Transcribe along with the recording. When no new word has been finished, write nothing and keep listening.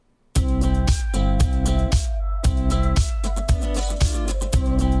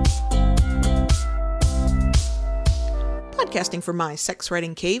Broadcasting from my sex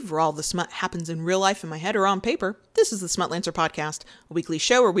writing cave where all the smut happens in real life in my head or on paper, this is the Smutlancer Podcast, a weekly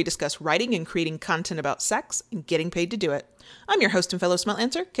show where we discuss writing and creating content about sex and getting paid to do it. I'm your host and fellow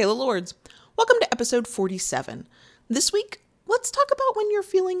Smutlancer, Kayla Lords. Welcome to episode 47. This week, let's talk about when you're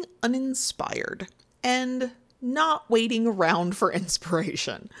feeling uninspired and not waiting around for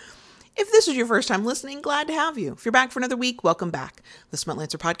inspiration. If this is your first time listening, glad to have you. If you're back for another week, welcome back. The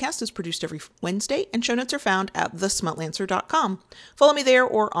Smutlancer Podcast is produced every Wednesday, and show notes are found at thesmutlancer.com. Follow me there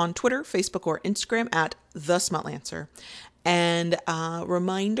or on Twitter, Facebook, or Instagram at thesmutlancer. And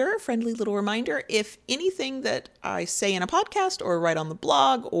friendly little reminder, if anything that I say in a podcast or write on the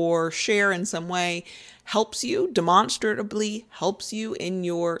blog or share in some way helps you, demonstrably helps you in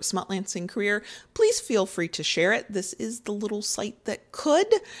your smutlancing career, please feel free to share it. This is the little site that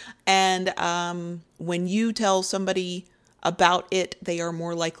could. And when you tell somebody about it, they are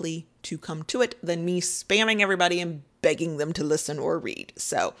more likely to come to it than me spamming everybody and begging them to listen or read.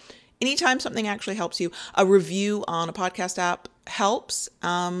 So anytime something actually helps you, a review on a podcast app helps,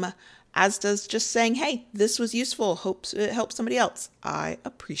 as does just saying, hey, this was useful. Hope it helps somebody else. I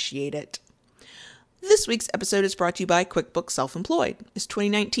appreciate it. This week's episode is brought to you by QuickBooks Self-Employed. Is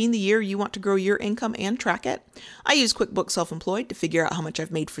 2019 the year you want to grow your income and track it? I use QuickBooks Self-Employed to figure out how much I've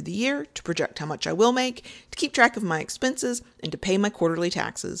made for the year, to project how much I will make, to keep track of my expenses, and to pay my quarterly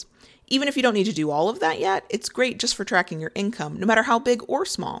taxes. Even if you don't need to do all of that yet, it's great just for tracking your income, no matter how big or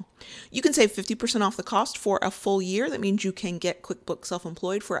small. You can save 50% off the cost for a full year. That means you can get QuickBooks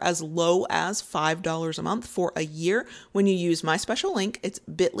Self-Employed for as low as $5 a month for a year when you use my special link. It's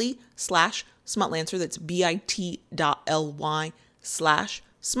bit.ly/Smutlancer. That's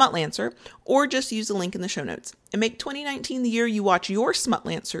bit.ly/Smutlancer. Or just use the link in the show notes and make 2019 the year you watch your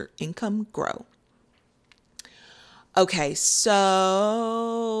Smutlancer income grow. Okay,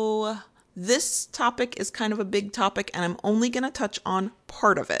 so this topic is kind of a big topic, and I'm only going to touch on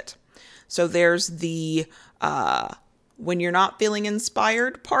part of it. So there's the when you're not feeling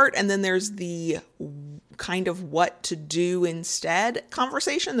inspired part, and then there's the kind of what to do instead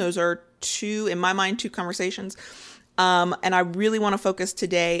conversation. Those are in my mind, two conversations. And I really want to focus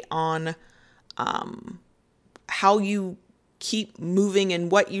today on how you keep moving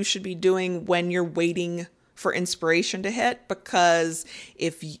and what you should be doing when you're waiting for inspiration to hit, because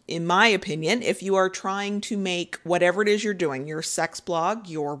in my opinion, if you are trying to make whatever it is you're doing, your sex blog,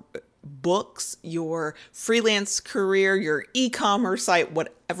 your books, your freelance career, your e-commerce site,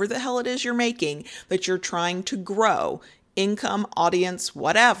 whatever the hell it is you're making that you're trying to grow, income, audience,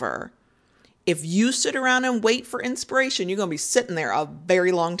 whatever, if you sit around and wait for inspiration, you're going to be sitting there a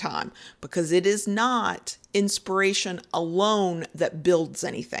very long time, because it is not inspiration alone that builds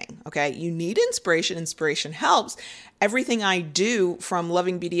anything. Okay. You need inspiration. Inspiration helps. Everything I do, from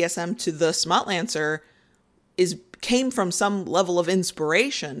Loving BDSM to the Smutlancer, came from some level of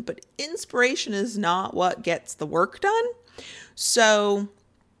inspiration, but inspiration is not what gets the work done. So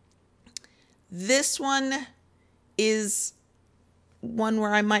this one is one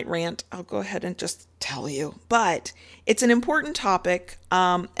where I might rant. I'll go ahead and just tell you, but it's an important topic.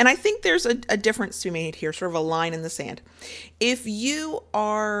 And I think there's a difference to be made here, sort of a line in the sand. If you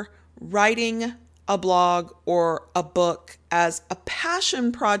are writing a blog or a book as a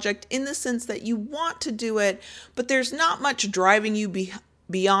passion project, in the sense that you want to do it, but there's not much driving you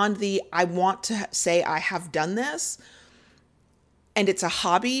beyond I want to say I have done this, and it's a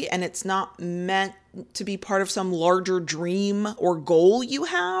hobby and it's not meant to be part of some larger dream or goal you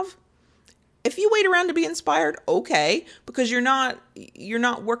have, if you wait around to be inspired, okay, because you're not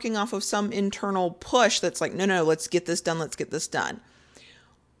working off of some internal push that's like, no, let's get this done. Let's get this done.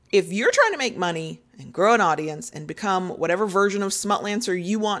 If you're trying to make money and grow an audience and become whatever version of Smutlancer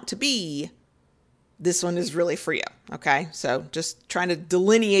you want to be, this one is really for you. Okay. So just trying to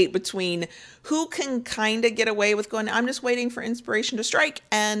delineate between who can kind of get away with going, I'm just waiting for inspiration to strike,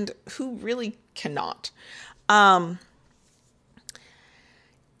 and who really cannot.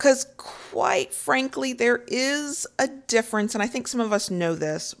 Because quite frankly, there is a difference, and I think some of us know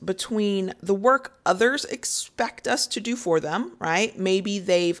this, between the work others expect us to do for them, right? Maybe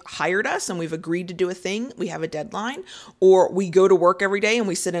they've hired us and we've agreed to do a thing. We have a deadline, or we go to work every day and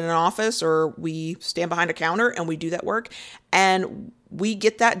we sit in an office, or we stand behind a counter and we do that work and we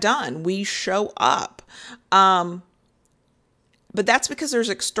get that done. We show up. But that's because there's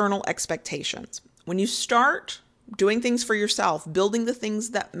external expectations. When you start doing things for yourself, building the things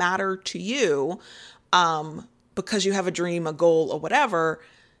that matter to you, because you have a dream, a goal, or whatever,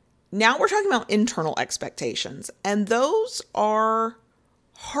 now we're talking about internal expectations. And those are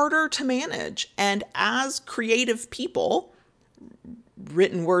harder to manage. And as creative people,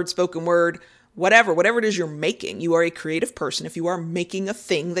 written word, spoken word, whatever it is you're making. You are a creative person if you are making a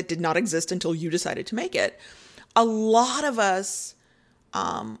thing that did not exist until you decided to make it. A lot of us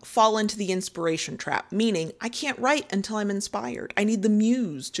fall into the inspiration trap, meaning I can't write until I'm inspired. I need the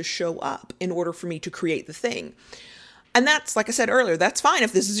muse to show up in order for me to create the thing. And that's, like I said earlier, that's fine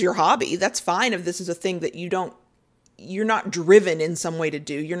if this is your hobby. That's fine if this is a thing that you're not driven in some way to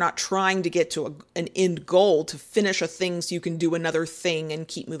do. You're not trying to get to an end goal to finish a thing so you can do another thing and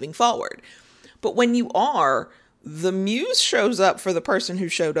keep moving forward. But when you are, the muse shows up for the person who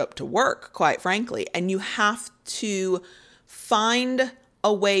showed up to work, quite frankly, and you have to find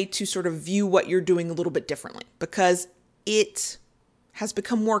a way to sort of view what you're doing a little bit differently because it has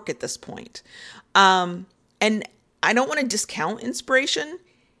become work at this point. And I don't want to discount inspiration.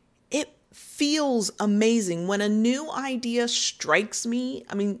 It feels amazing when a new idea strikes me.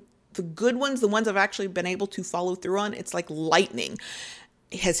 I mean, the good ones, the ones I've actually been able to follow through on, it's like lightning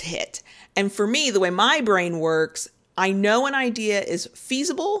has hit. And for me, the way my brain works, I know an idea is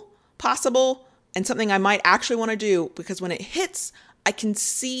feasible, possible, and something I might actually want to do because when it hits, I can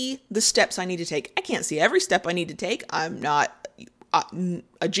see the steps I need to take. I can't see every step I need to take. I'm not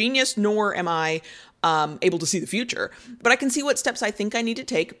a genius, nor am I able to see the future. But I can see what steps I think I need to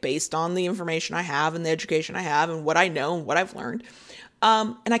take based on the information I have and the education I have and what I know and what I've learned.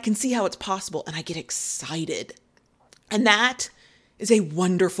 And I can see how it's possible and I get excited. And that is a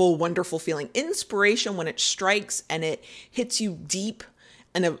wonderful, wonderful feeling. Inspiration, when it strikes and it hits you deep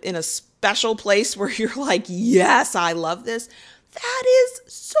in a special place where you're like, yes, I love this. That is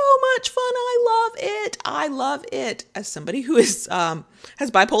so much fun. I love it. I love it. As somebody who is has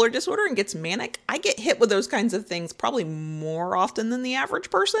bipolar disorder and gets manic, I get hit with those kinds of things probably more often than the average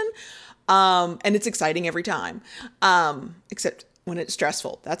person. And it's exciting every time, except when it's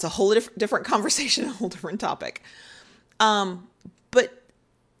stressful. That's a whole different conversation, a whole different topic. But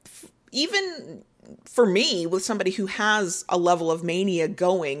even for me, with somebody who has a level of mania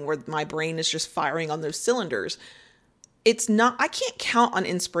going where my brain is just firing on those cylinders, I can't count on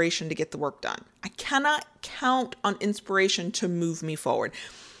inspiration to get the work done. I cannot count on inspiration to move me forward.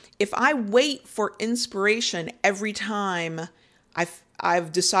 If I wait for inspiration every time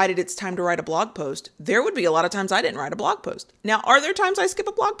I've decided it's time to write a blog post, there would be a lot of times I didn't write a blog post. Now, are there times I skip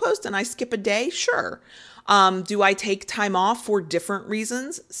a blog post and I skip a day? Sure. Do I take time off for different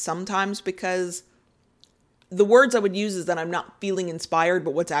reasons? Sometimes because the words I would use is that I'm not feeling inspired,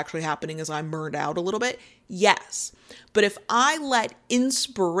 but what's actually happening is I'm burned out a little bit. Yes. But if I let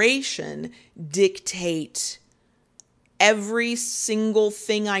inspiration dictate every single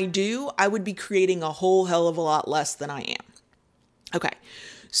thing I do, I would be creating a whole hell of a lot less than I am. Okay.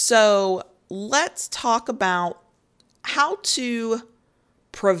 So let's talk about how to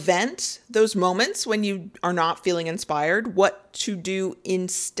prevent those moments when you are not feeling inspired, what to do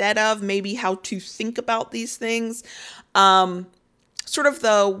instead of, maybe how to think about these things. Sort of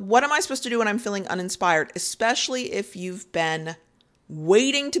what am I supposed to do when I'm feeling uninspired, especially if you've been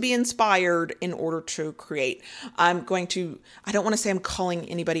waiting to be inspired in order to create. I don't want to say I'm calling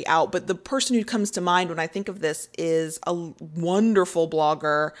anybody out, but the person who comes to mind when I think of this is a wonderful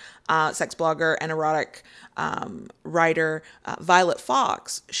blogger, sex blogger and erotic writer, Violet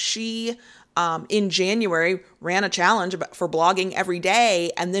Fox. She, in January, ran a challenge for blogging every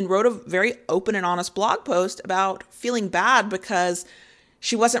day and then wrote a very open and honest blog post about feeling bad because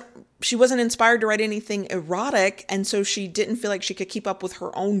she wasn't inspired to write anything erotic, and so she didn't feel like she could keep up with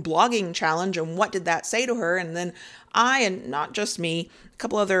her own blogging challenge. And what did that say to her? And then and not just me, a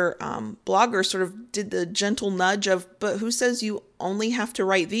couple other bloggers sort of did the gentle nudge of, but who says you only have to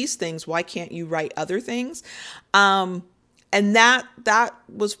write these things? Why can't you write other things? And that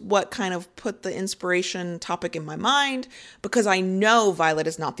was what kind of put the inspiration topic in my mind, because I know Violet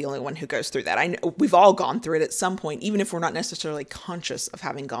is not the only one who goes through that. I know we've all gone through it at some point, even if we're not necessarily conscious of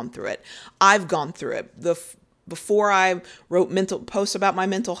having gone through it. I've gone through it. Before I wrote posts about my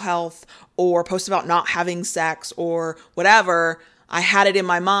mental health or posts about not having sex or whatever, I had it in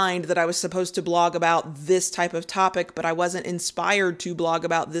my mind that I was supposed to blog about this type of topic, but I wasn't inspired to blog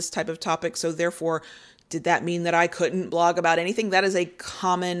about this type of topic. So therefore, did that mean that I couldn't blog about anything? That is a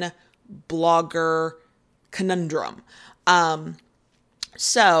common blogger conundrum.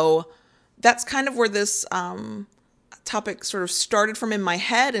 So that's kind of where this topic sort of started from in my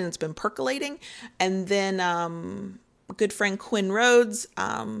head, and it's been percolating. And then a good friend, Quinn Rhodes,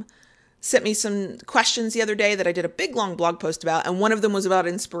 sent me some questions the other day that I did a big long blog post about, and one of them was about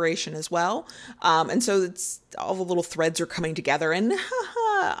inspiration as well. And so it's all the little threads are coming together, and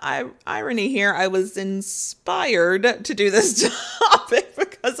irony here. I was inspired to do this topic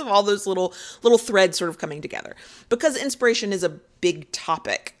because of all those little threads sort of coming together. Because inspiration is a big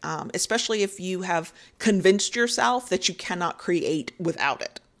topic, especially if you have convinced yourself that you cannot create without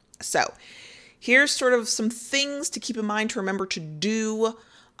it. So here's sort of some things to keep in mind, to remember to do,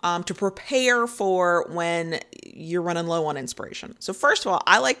 to prepare for when you're running low on inspiration. So first of all,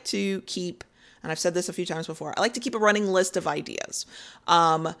 I like to keep, and I've said this a few times before, I like to keep a running list of ideas.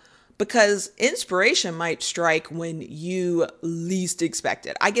 Because inspiration might strike when you least expect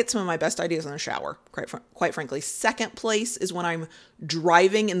it. I get some of my best ideas in the shower, quite frankly. Second place is when I'm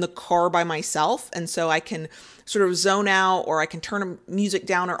driving in the car by myself. And so I can sort of zone out, or I can turn music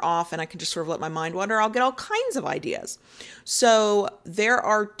down or off, and I can just sort of let my mind wander. I'll get all kinds of ideas. So there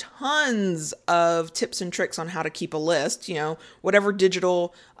are tons of tips and tricks on how to keep a list, whatever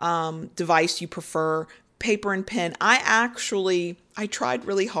digital device you prefer. Paper and pen. I tried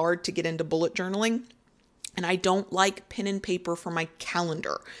really hard to get into bullet journaling, and I don't like pen and paper for my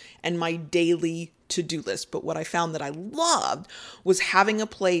calendar and my daily to-do list. But what I found that I loved was having a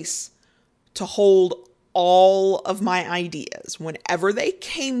place to hold all of my ideas whenever they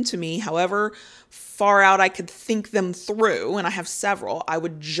came to me, however far out I could think them through, and I have several. I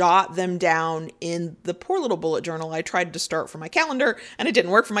would jot them down in the poor little bullet journal I tried to start for my calendar, and it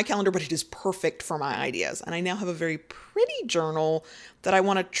didn't work for my calendar, but it is perfect for my ideas. And I now have a very pretty journal that I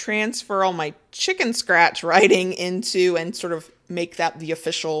want to transfer all my chicken scratch writing into and sort of make that the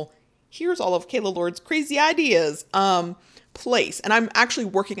official, here's all of Kayla Lord's crazy ideas place. And I'm actually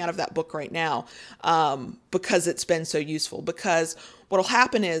working out of that book right now because it's been so useful. Because what'll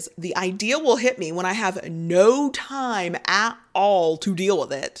happen is the idea will hit me when I have no time at all to deal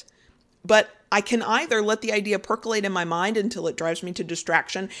with it. But I can either let the idea percolate in my mind until it drives me to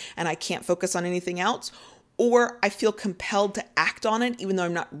distraction and I can't focus on anything else, or I feel compelled to act on it even though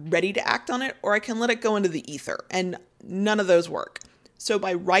I'm not ready to act on it, or I can let it go into the ether, and none of those work. So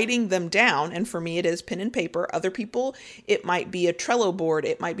by writing them down, and for me it is pen and paper, other people, it might be a Trello board,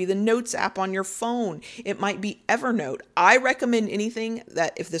 it might be the Notes app on your phone, it might be Evernote. I recommend anything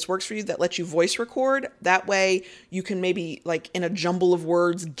that, if this works for you, that lets you voice record. That way you can maybe, like in a jumble of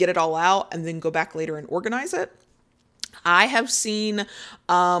words, get it all out and then go back later and organize it. I have seen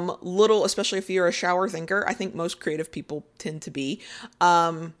especially if you're a shower thinker, I think most creative people tend to be,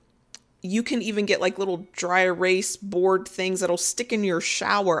 you can even get like little dry erase board things that'll stick in your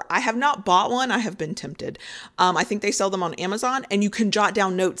shower. I have not bought one. I have been tempted. I think they sell them on Amazon, and you can jot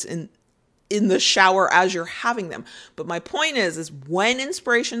down notes in the shower as you're having them. But my point is when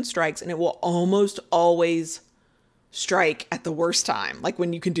inspiration strikes, and it will almost always strike at the worst time, like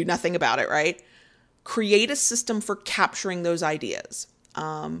when you can do nothing about it, right? Create a system for capturing those ideas.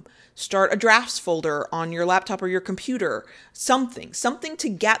 Start a drafts folder on your laptop or your computer, something to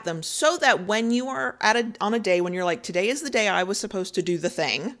get them, so that when you are on a day when you're like, today is the day I was supposed to do the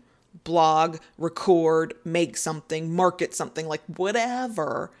thing, blog, record, make something, market something, like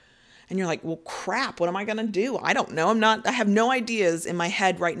whatever. And you're like, well, crap, what am I going to do? I don't know. I have no ideas in my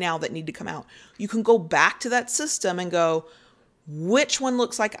head right now that need to come out. You can go back to that system and go, which one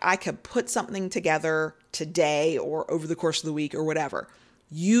looks like I could put something together today or over the course of the week or whatever.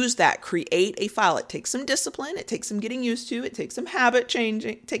 Use that, create a file. It takes some discipline. It takes some getting used to. It takes some habit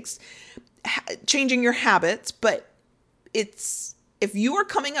changing. It takes changing your habits. But if you are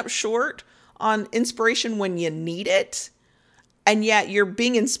coming up short on inspiration when you need it, and yet you're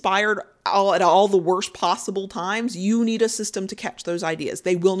being inspired at all the worst possible times, you need a system to catch those ideas.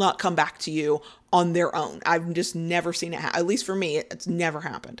 They will not come back to you on their own. I've just never seen it happen. At least for me, it's never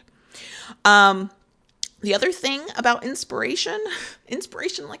happened. The other thing about inspiration,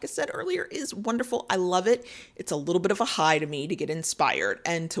 like I said earlier, is wonderful. I love it. It's a little bit of a high to me to get inspired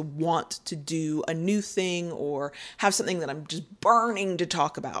and to want to do a new thing or have something that I'm just burning to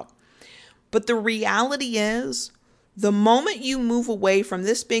talk about. But the reality is, the moment you move away from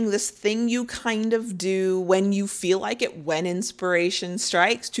this being this thing you kind of do when you feel like it, when inspiration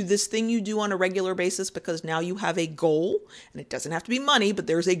strikes, to this thing you do on a regular basis because now you have a goal, and it doesn't have to be money, but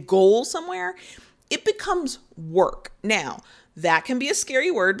there's a goal somewhere, it becomes work. Now, that can be a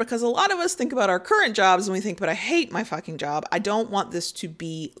scary word because a lot of us think about our current jobs and we think, but I hate my fucking job. I don't want this to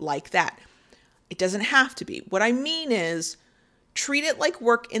be like that. It doesn't have to be. What I mean is, treat it like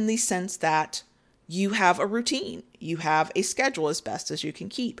work in the sense that you have a routine. You have a schedule as best as you can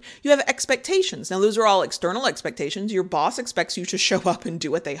keep. You have expectations. Now, those are all external expectations. Your boss expects you to show up and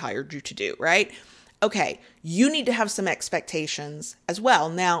do what they hired you to do, right? Okay, you need to have some expectations as well.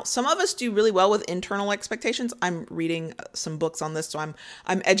 Now, some of us do really well with internal expectations. I'm reading some books on this, so I'm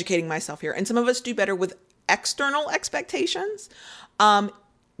educating myself here. And some of us do better with external expectations.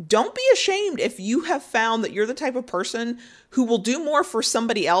 don't be ashamed if you have found that you're the type of person who will do more for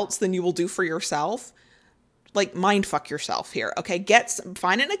somebody else than you will do for yourself. Like, mind fuck yourself here, okay?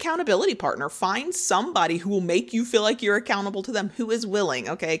 Find an accountability partner. Find somebody who will make you feel like you're accountable to them, who is willing,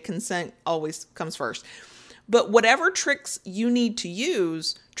 okay? Consent always comes first. But whatever tricks you need to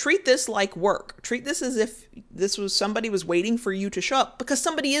use, treat this like work. Treat this as if somebody was waiting for you to show up, because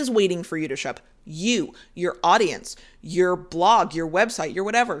somebody is waiting for you to show up. You, your audience, your blog, your website, your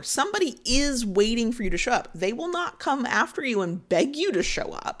whatever. Somebody is waiting for you to show up. They will not come after you and beg you to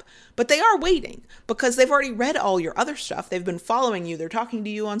show up, but they are waiting because they've already read all your other stuff. They've been following you. They're talking to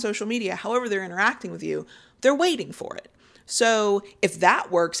you on social media. However they're interacting with you, they're waiting for it. So if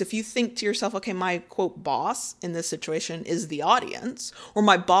that works, if you think to yourself, okay, my quote boss in this situation is the audience, or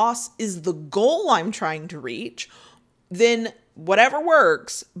my boss is the goal I'm trying to reach, then whatever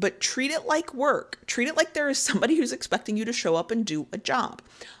works, but treat it like work. Treat it like there is somebody who's expecting you to show up and do a job.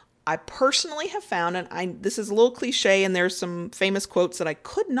 I personally have found, and this is a little cliche, and there's some famous quotes that I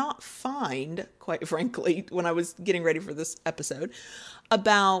could not find, quite frankly, when I was getting ready for this episode,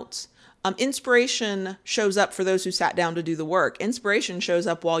 about inspiration shows up for those who sat down to do the work. Inspiration shows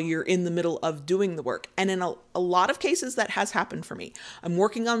up while you're in the middle of doing the work. And in a lot of cases, that has happened for me. I'm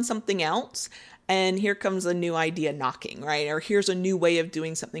working on something else, and here comes a new idea knocking, right? Or here's a new way of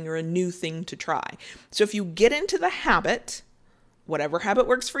doing something, or a new thing to try. So if you get into the habit, whatever habit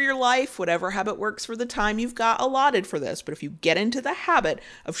works for your life, whatever habit works for the time you've got allotted for this, but if you get into the habit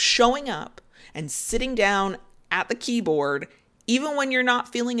of showing up and sitting down at the keyboard, even when you're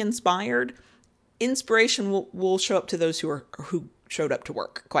not feeling inspired, inspiration will show up to those who showed up to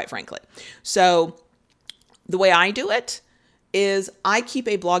work, quite frankly. So the way I do it is I keep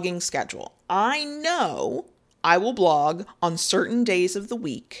a blogging schedule. I know I will blog on certain days of the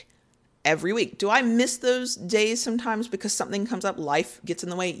week every week. Do I miss those days sometimes because something comes up, life gets in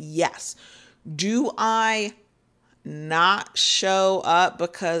the way? Yes. Do I not show up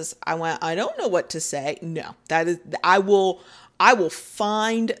because I don't know what to say? No. I will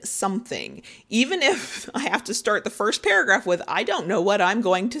find something. Even if I have to start the first paragraph with, I don't know what I'm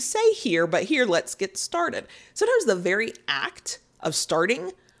going to say here, but here, let's get started. Sometimes the very act of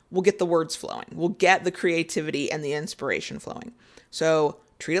starting will get the words flowing. We'll get the creativity and the inspiration flowing. So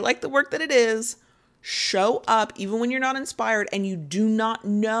treat it like the work that it is. Show up even when you're not inspired and you do not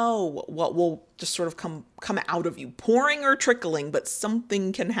know what will just sort of come out of you, pouring or trickling, but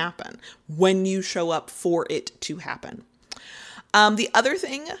something can happen when you show up for it to happen. The other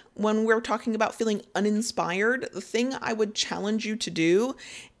thing, when we're talking about feeling uninspired, the thing I would challenge you to do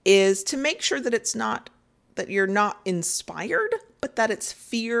is to make sure that it's not that you're not inspired, but that it's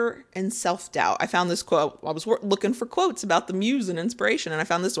fear and self-doubt. I found this quote. I was looking for quotes about the muse and inspiration, and I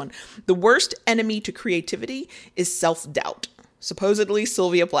found this one. The worst enemy to creativity is self-doubt. Supposedly,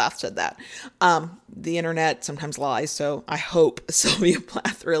 Sylvia Plath said that. The internet sometimes lies, so I hope Sylvia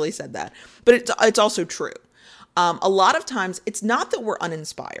Plath really said that. But it's also true. A lot of times, it's not that we're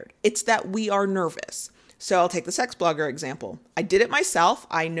uninspired. It's that we are nervous. So I'll take the sex blogger example. I did it myself.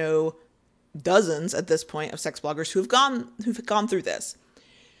 I know dozens at this point of sex bloggers who've gone through this.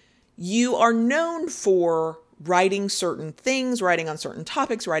 You are known for writing certain things, writing on certain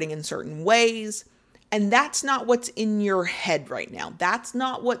topics, writing in certain ways. And that's not what's in your head right now. That's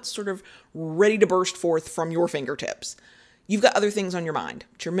not what's sort of ready to burst forth from your fingertips. You've got other things on your mind.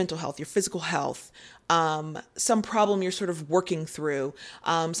 It's your mental health, your physical health, some problem you're sort of working through,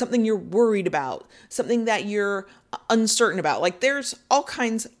 something you're worried about, something that you're uncertain about. Like there's all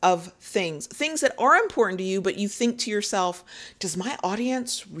kinds of things that are important to you, but you think to yourself, does my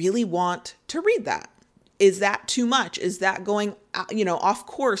audience really want to read that? Is that too much? Is that going, off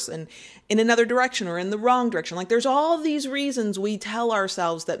course and in another direction or in the wrong direction? Like there's all these reasons we tell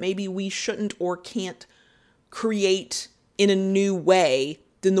ourselves that maybe we shouldn't or can't create in a new way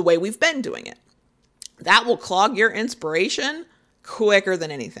than the way we've been doing it. That will clog your inspiration quicker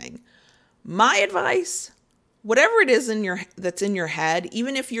than anything. My advice, whatever it is that's in your head,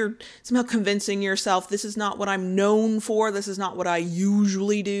 even if you're somehow convincing yourself, this is not what I'm known for, this is not what I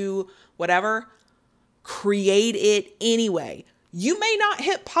usually do, whatever, create it anyway. You may not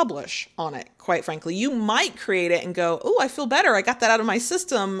hit publish on it, quite frankly. You might create it and go, oh, I feel better. I got that out of my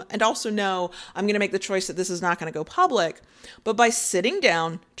system. And also know I'm going to make the choice that this is not going to go public. But by sitting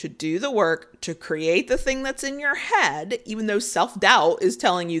down to do the work, to create the thing that's in your head, even though self-doubt is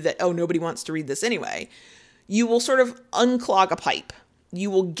telling you that, oh, nobody wants to read this anyway, you will sort of unclog a pipe.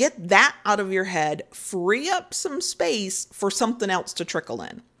 You will get that out of your head, free up some space for something else to trickle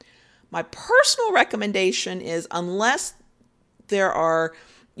in. My personal recommendation is, unless there are,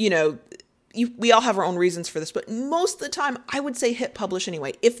 we all have our own reasons for this, but most of the time I would say hit publish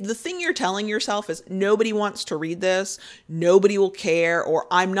anyway. If the thing you're telling yourself is nobody wants to read this, nobody will care, or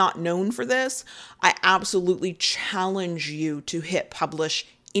I'm not known for this, I absolutely challenge you to hit publish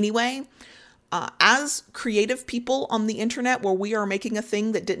anyway. As creative people on the internet where we are making a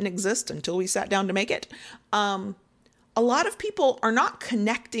thing that didn't exist until we sat down to make it, a lot of people are not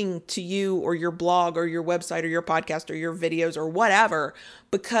connecting to you or your blog or your website or your podcast or your videos or whatever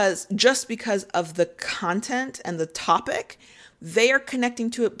because of the content and the topic. They are connecting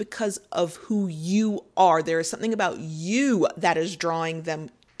to it because of who you are. There is something about you that is drawing them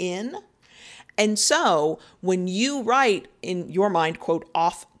in. And so when you write in your mind, quote,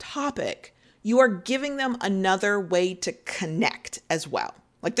 off topic, you are giving them another way to connect as well.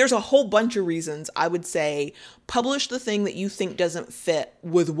 Like there's a whole bunch of reasons I would say publish the thing that you think doesn't fit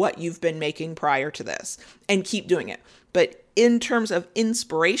with what you've been making prior to this and keep doing it. But in terms of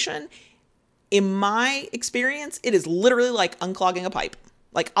inspiration, in my experience, it is literally like unclogging a pipe.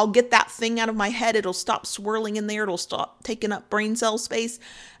 Like I'll get that thing out of my head. It'll stop swirling in there. It'll stop taking up brain cell space.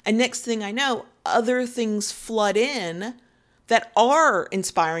 And next thing I know, other things flood in that are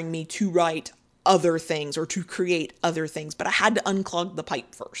inspiring me to write other things or to create other things, but I had to unclog the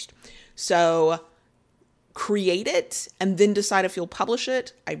pipe first. So create it and then decide if you'll publish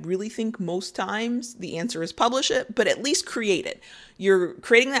it. I really think most times the answer is publish it, but at least create it. You're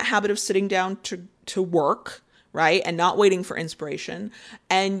creating that habit of sitting down to work, right? And not waiting for inspiration.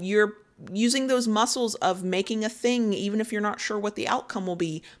 And you're using those muscles of making a thing, even if you're not sure what the outcome will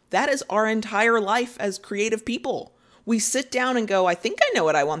be. That is our entire life as creative people. We sit down and go, I think I know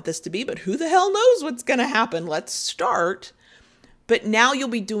what I want this to be, but who the hell knows what's going to happen? Let's start. But now you'll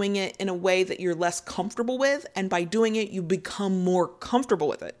be doing it in a way that you're less comfortable with. And by doing it, you become more comfortable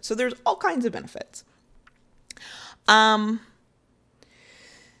with it. So there's all kinds of benefits.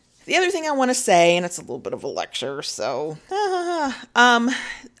 The other thing I want to say, and it's a little bit of a lecture, so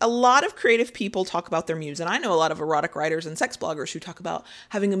a lot of creative people talk about their muse, and I know a lot of erotic writers and sex bloggers who talk about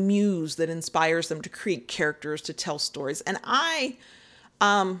having a muse that inspires them to create characters, to tell stories, and I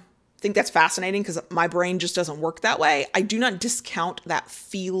think that's fascinating because my brain just doesn't work that way. I do not discount that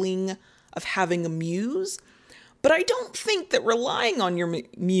feeling of having a muse, but I don't think that relying on your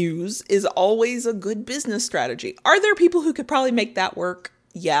muse is always a good business strategy. Are there people who could probably make that work?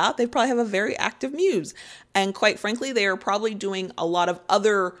 Yeah, they probably have a very active muse. And quite frankly, they are probably doing a lot of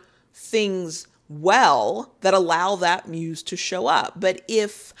other things well that allow that muse to show up. But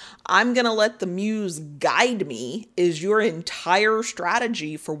if I'm going to let the muse guide me, is your entire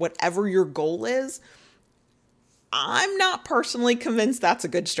strategy for whatever your goal is, I'm not personally convinced that's a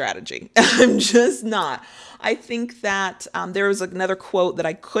good strategy. I'm just not. I think that there was another quote that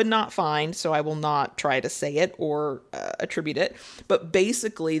I could not find, so I will not try to say it or attribute it. But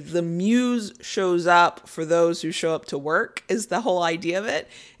basically, the muse shows up for those who show up to work is the whole idea of it.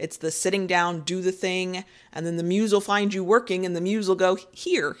 It's the sitting down, do the thing, and then the muse will find you working, and the muse will go,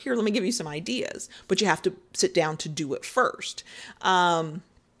 here, let me give you some ideas. But you have to sit down to do it first.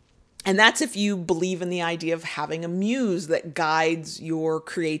 And that's if you believe in the idea of having a muse that guides your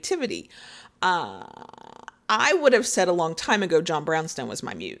creativity. I would have said a long time ago John Brownstone was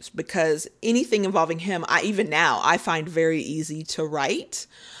my muse because anything involving him, even now, I find very easy to write.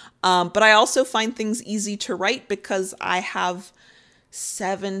 But I also find things easy to write because I have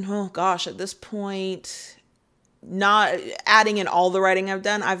at this point, not adding in all the writing I've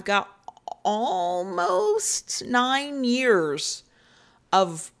done, I've got almost 9 years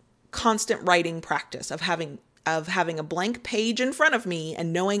of constant writing practice of having a blank page in front of me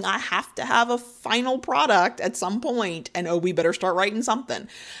and knowing I have to have a final product at some point and we better start writing something.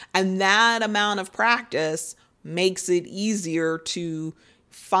 And that amount of practice makes it easier to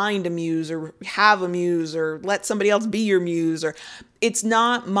find a muse or have a muse or let somebody else be your muse. Or it's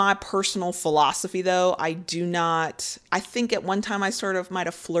not my personal philosophy though. I think at one time I sort of might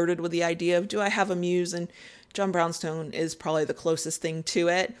have flirted with the idea of, do I have a muse? And John Brownstone is probably the closest thing to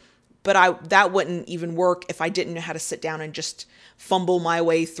it. But that wouldn't even work if I didn't know how to sit down and just fumble my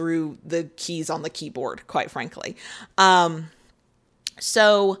way through the keys on the keyboard, quite frankly.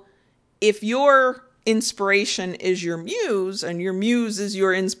 So if your inspiration is your muse and your muse is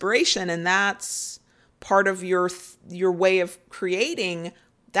your inspiration and that's part of your way of creating,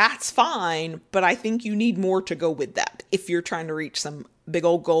 that's fine. But I think you need more to go with that if you're trying to reach some big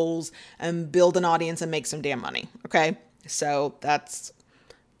old goals and build an audience and make some damn money. Okay. So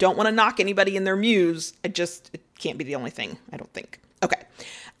don't want to knock anybody in their muse. It can't be the only thing, I don't think. Okay.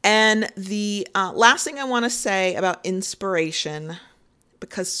 And the last thing I want to say about inspiration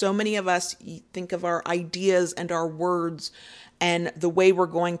because so many of us think of our ideas and our words and the way we're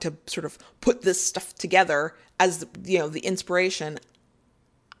going to sort of put this stuff together as, the inspiration.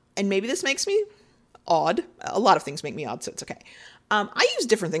 And maybe this makes me odd. A lot of things make me odd, so it's okay. I use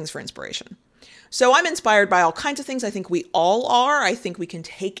different things for inspiration. So I'm inspired by all kinds of things. I think we all are. I think we can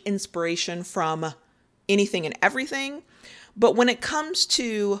take inspiration from anything and everything. But when it comes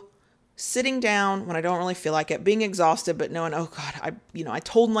to sitting down when I don't really feel like it, being exhausted, but knowing, oh God, I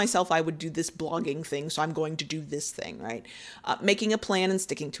told myself I would do this blogging thing, so I'm going to do this thing, right? Making a plan and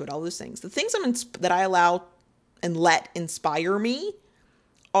sticking to it, all those things. The things that I allow and let inspire me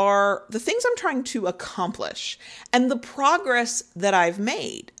are the things I'm trying to accomplish and the progress that I've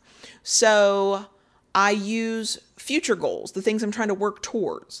made. So I use future goals, the things I'm trying to work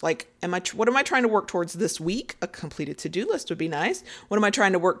towards. Like, what am I trying to work towards this week? A completed to-do list would be nice. What am I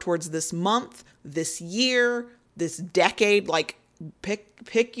trying to work towards this month, this year, this decade? Like,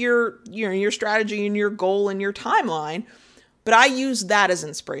 pick your strategy and your goal and your timeline. But I use that as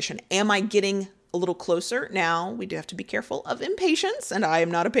inspiration. Am I getting a little closer? Now, we do have to be careful of impatience, and I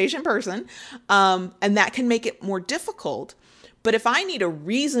am not a patient person. And that can make it more difficult. But if I need a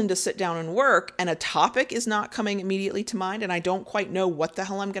reason to sit down and work and a topic is not coming immediately to mind and I don't quite know what the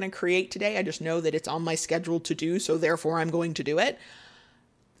hell I'm going to create today, I just know that it's on my schedule to do, so therefore I'm going to do it.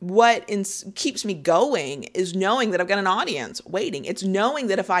 What keeps me going is knowing that I've got an audience waiting. It's knowing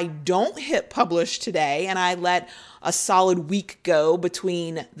that if I don't hit publish today and I let a solid week go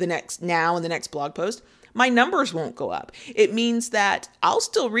between the next now and the next blog post, my numbers won't go up. It means that I'll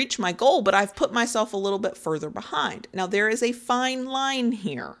still reach my goal, but I've put myself a little bit further behind. Now, there is a fine line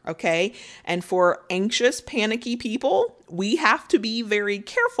here, okay? And for anxious, panicky people, we have to be very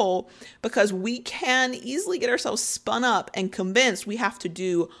careful because we can easily get ourselves spun up and convinced we have to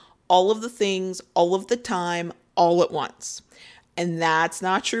do all of the things, all of the time, all at once. And that's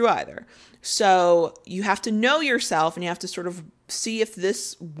not true either. So you have to know yourself and you have to sort of see if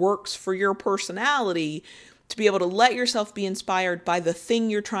this works for your personality to be able to let yourself be inspired by the thing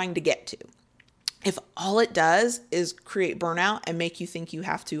you're trying to get to. If all it does is create burnout and make you think you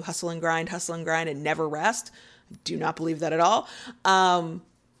have to hustle and grind and never rest, do not believe that at all,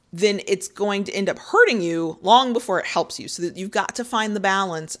 then it's going to end up hurting you long before it helps you. So that you've got to find the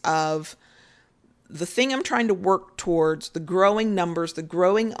balance of the thing I'm trying to work towards, the growing numbers, the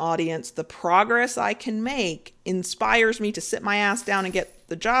growing audience, the progress I can make inspires me to sit my ass down and get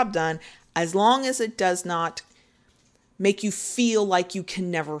the job done, as long as it does not make you feel like you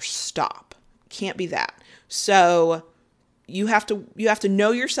can never stop. Can't be that. So you have to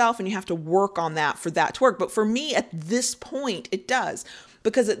know yourself and you have to work on that for that to work. But for me at this point, it does.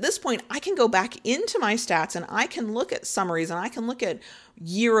 Because at this point, I can go back into my stats and I can look at summaries and I can look at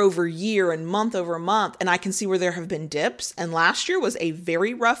year over year and month over month, and I can see where there have been dips. And last year was a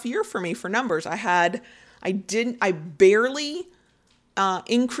very rough year for me for numbers. I barely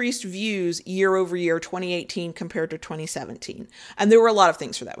increased views year over year, 2018 compared to 2017. And there were a lot of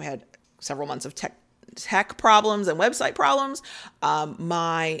things for that. We had several months of tech problems and website problems.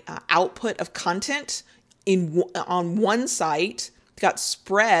 My output of content on one site got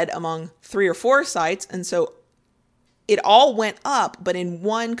spread among 3 or 4 sites. And so it all went up, but in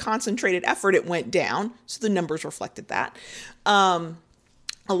one concentrated effort, it went down. So the numbers reflected that. A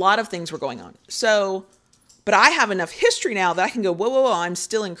lot of things were going on. So, but I have enough history now that I can go, whoa, I'm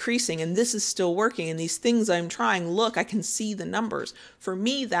still increasing and this is still working. And these things I'm trying, look, I can see the numbers. For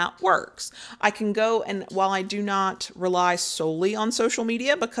me, that works. I can go, and while I do not rely solely on social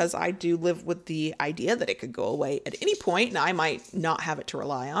media, because I do live with the idea that it could go away at any point and I might not have it to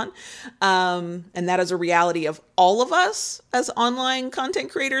rely on. And that is a reality of all of us as online content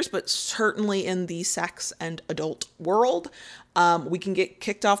creators, but certainly in the sex and adult world. We can get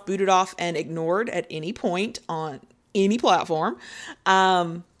kicked off, booted off, and ignored at any point on any platform.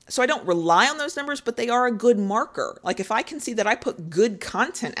 So I don't rely on those numbers, but they are a good marker. Like if I can see that I put good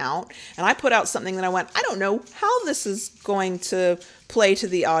content out and I put out something that I went, I don't know how this is going to play to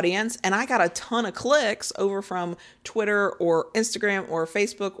the audience, and I got a ton of clicks over from Twitter or Instagram or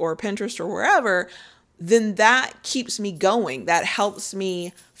Facebook or Pinterest or wherever, then that keeps me going. That helps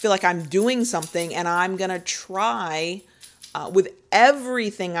me feel like I'm doing something, and I'm going to try with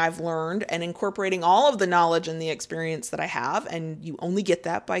everything I've learned and incorporating all of the knowledge and the experience that I have, and you only get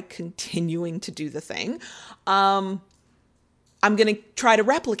that by continuing to do the thing, I'm going to try to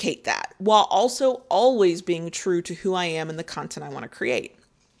replicate that while also always being true to who I am and the content I want to create.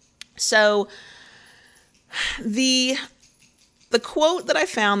 So the quote that I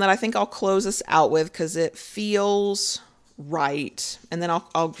found that I think I'll close us out with because it feels right, and then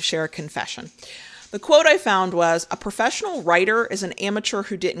I'll share a confession. The quote I found was, "A professional writer is an amateur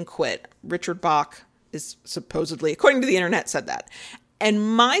who didn't quit." Richard Bach is supposedly, according to the internet, said that.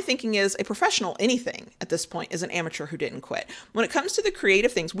 And my thinking is a professional anything at this point is an amateur who didn't quit. When it comes to the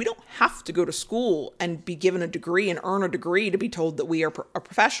creative things, we don't have to go to school and be given a degree and earn a degree to be told that we are a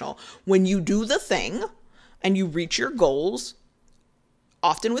professional. When you do the thing and you reach your goals,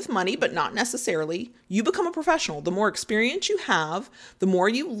 often with money, but not necessarily, you become a professional. The more experience you have, the more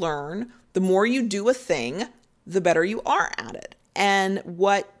you learn, the more you do a thing, the better you are at it. And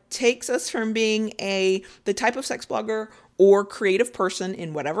what takes us from being the type of sex blogger or creative person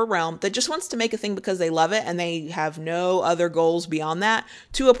in whatever realm that just wants to make a thing because they love it and they have no other goals beyond that,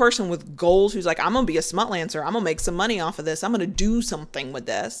 to a person with goals who's like, I'm going to be a Smutlancer. I'm going to make some money off of this. I'm going to do something with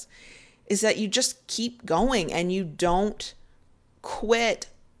this, is that you just keep going and you don't quit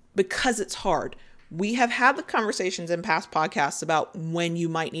because it's hard. We have had the conversations in past podcasts about when you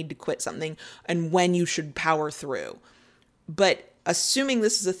might need to quit something and when you should power through. But assuming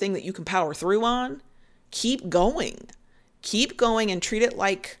this is a thing that you can power through on, keep going. Keep going and treat it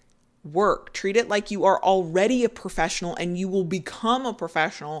like work. Treat it like you are already a professional and you will become a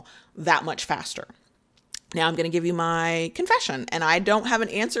professional that much faster. Now I'm going to give you my confession, and I don't have an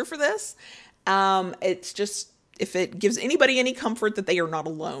answer for this. It's just, if it gives anybody any comfort, that they are not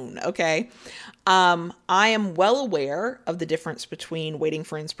alone, okay? I am well aware of the difference between waiting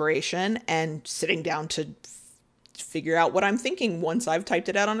for inspiration and sitting down to figure out what I'm thinking once I've typed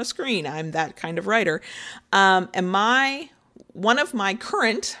it out on a screen. I'm that kind of writer. And one of my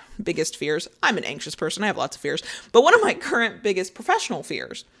current biggest fears, I'm an anxious person, I have lots of fears, but one of my current biggest professional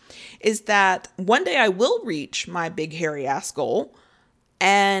fears is that one day I will reach my big hairy ass goal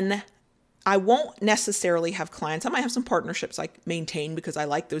and I won't necessarily have clients. I might have some partnerships I maintain because I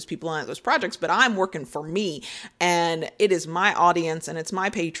like those people and those projects, but I'm working for me and it is my audience and it's my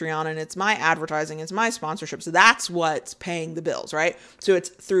Patreon and it's my advertising, it's my sponsorships. So that's what's paying the bills, right? So it's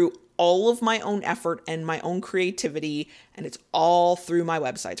through all of my own effort and my own creativity, and it's all through my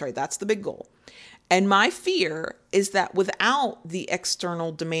websites, right? That's the big goal. And my fear is that without the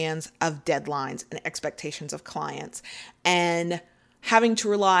external demands of deadlines and expectations of clients and having to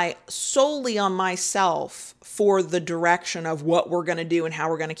rely solely on myself for the direction of what we're going to do and how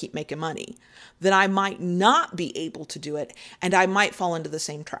we're going to keep making money, that I might not be able to do it. And I might fall into the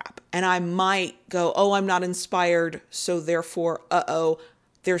same trap. And I might go, oh, I'm not inspired. So therefore,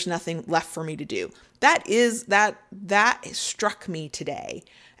 there's nothing left for me to do. That struck me today.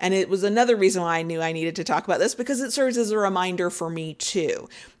 And it was another reason why I knew I needed to talk about this, because it serves as a reminder for me too,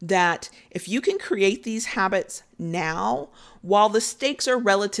 that if you can create these habits now, while the stakes are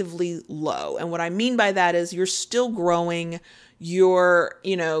relatively low, and what I mean by that is you're still growing, you're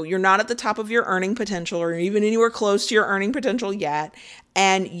not at the top of your earning potential or even anywhere close to your earning potential yet,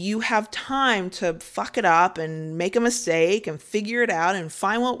 and you have time to fuck it up and make a mistake and figure it out and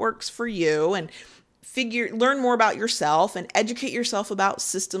find what works for you and learn more about yourself and educate yourself about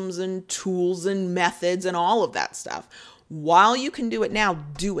systems and tools and methods and all of that stuff. While you can do it now,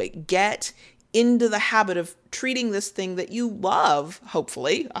 do it. Get into the habit of treating this thing that you love,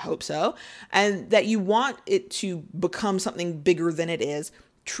 hopefully, I hope so, and that you want it to become something bigger than it is.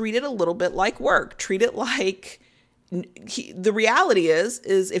 Treat it a little bit like work. Treat it like the reality is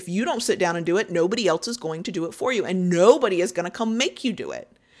if you don't sit down and do it, nobody else is going to do it for you, and nobody is going to come make you do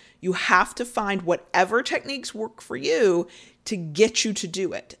it. You have to find whatever techniques work for you to get you to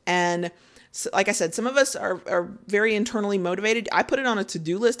do it. And so, like I said, some of us are very internally motivated. I put it on a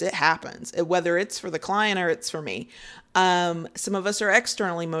to-do list. It happens, whether it's for the client or it's for me. Some of us are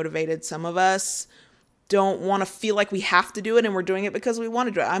externally motivated. Some of us don't want to feel like we have to do it and we're doing it because we want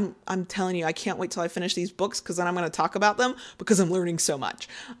to do it. I'm telling you, I can't wait till I finish these books because then I'm going to talk about them because I'm learning so much.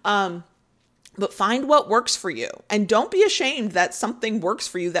 But find what works for you, and don't be ashamed that something works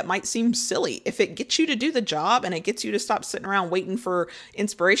for you that might seem silly. If it gets you to do the job and it gets you to stop sitting around waiting for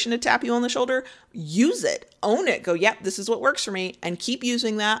inspiration to tap you on the shoulder, use it, own it, go, yep, this is what works for me, and keep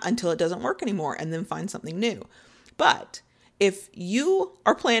using that until it doesn't work anymore, and then find something new. But if you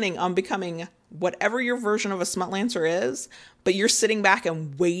are planning on becoming whatever your version of a Smutlancer is, but you're sitting back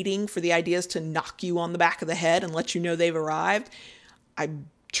and waiting for the ideas to knock you on the back of the head and let you know they've arrived, I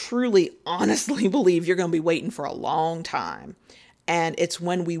truly, honestly believe you're going to be waiting for a long time. And it's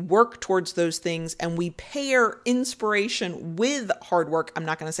when we work towards those things and we pair inspiration with hard work. I'm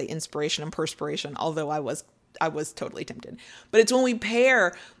not going to say inspiration and perspiration, although I was totally tempted. But it's when we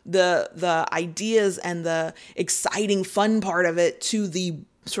pair the ideas and the exciting fun part of it to the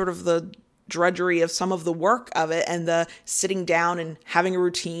sort of the drudgery of some of the work of it and the sitting down and having a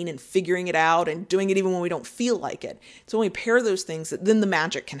routine and figuring it out and doing it even when we don't feel like it. It's when we pair those things that then the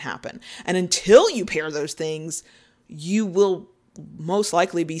magic can happen. And until you pair those things, you will most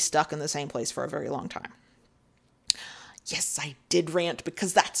likely be stuck in the same place for a very long time. Yes, I did rant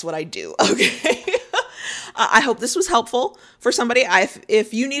because that's what I do. Okay. I hope this was helpful for somebody.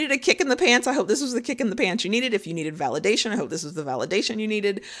 If you needed a kick in the pants, I hope this was the kick in the pants you needed. If you needed validation, I hope this was the validation you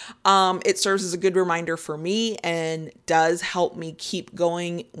needed. It serves as a good reminder for me and does help me keep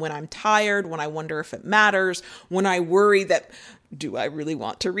going when I'm tired, when I wonder if it matters, when I worry that, do I really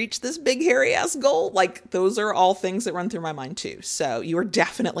want to reach this big hairy ass goal? Like, those are all things that run through my mind too. So you are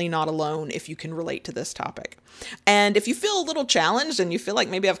definitely not alone if you can relate to this topic. And if you feel a little challenged and you feel like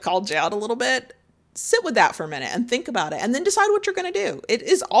maybe I've called you out a little bit, sit with that for a minute and think about it and then decide what you're going to do. It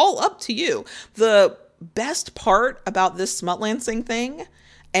is all up to you. The best part about this smutlancing thing,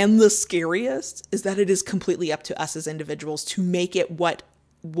 and the scariest, is that it is completely up to us as individuals to make it what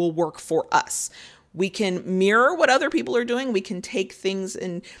will work for us. We can mirror what other people are doing. We can take things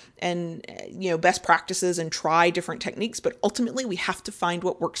and best practices and try different techniques, but ultimately we have to find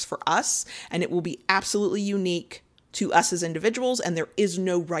what works for us, and it will be absolutely unique to us as individuals, and there is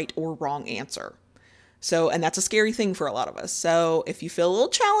no right or wrong answer. So, and that's a scary thing for a lot of us. So if you feel a little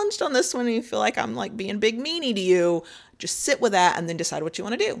challenged on this one and you feel like I'm like being big meanie to you, just sit with that and then decide what you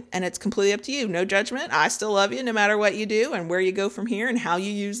want to do. And it's completely up to you. No judgment. I still love you no matter what you do and where you go from here and how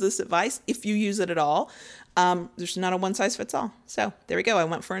you use this advice, if you use it at all. There's not a one size fits all. So there we go. I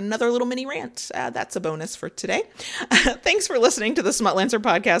went for another little mini rant. That's a bonus for today. Thanks for listening to the Smutlancer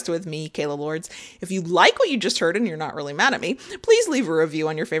podcast with me, Kayla Lords. If you like what you just heard and you're not really mad at me, please leave a review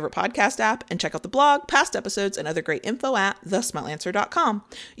on your favorite podcast app and check out the blog, past episodes, and other great info at thesmutlancer.com.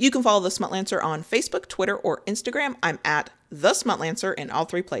 You can follow The Smutlancer on Facebook, Twitter, or Instagram. I'm at The Smutlancer in all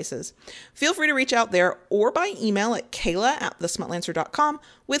three places. Feel free to reach out there or by email at kayla@thesmutlancer.com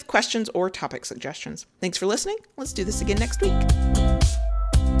with questions or topic suggestions. Thanks for listening. Let's do this again next week.